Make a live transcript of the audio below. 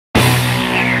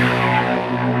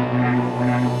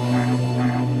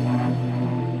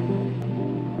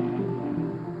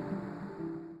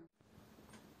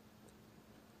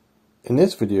In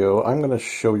this video, I'm going to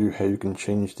show you how you can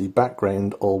change the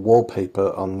background or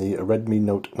wallpaper on the Redmi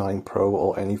Note 9 Pro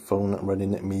or any phone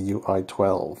running MIUI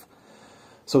 12.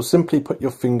 So simply put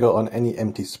your finger on any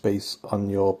empty space on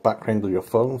your background of your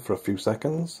phone for a few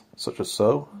seconds, such as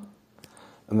so.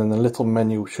 And then a little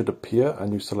menu should appear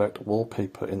and you select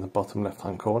Wallpaper in the bottom left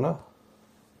hand corner.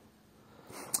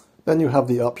 Then you have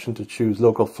the option to choose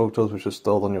local photos which are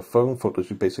stored on your phone, photos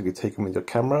you've basically taken with your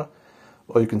camera.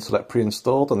 Or you can select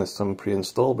pre-installed, and there's some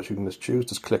pre-installed which you can just choose,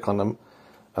 just click on them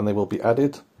and they will be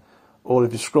added. Or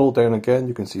if you scroll down again,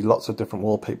 you can see lots of different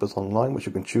wallpapers online which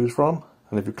you can choose from,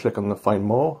 and if you click on the find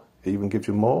more, it even gives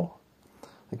you more.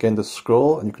 Again, just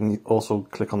scroll, and you can also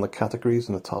click on the categories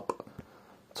in the top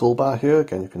toolbar here.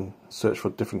 Again, you can search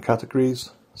for different categories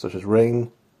such as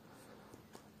rain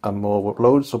and more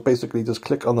uploads. So basically just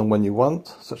click on them when you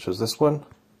want, such as this one.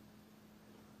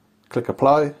 Click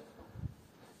apply.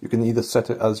 You can either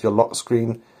set it as your lock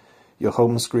screen, your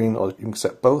home screen, or you can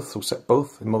set both, so set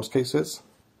both in most cases.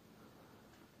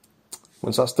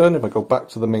 Once that's done, if I go back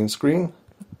to the main screen,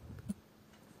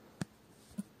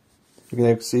 you can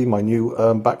now see my new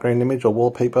background image or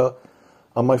wallpaper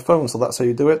on my phone. So that's how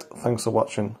you do it. Thanks for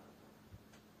watching.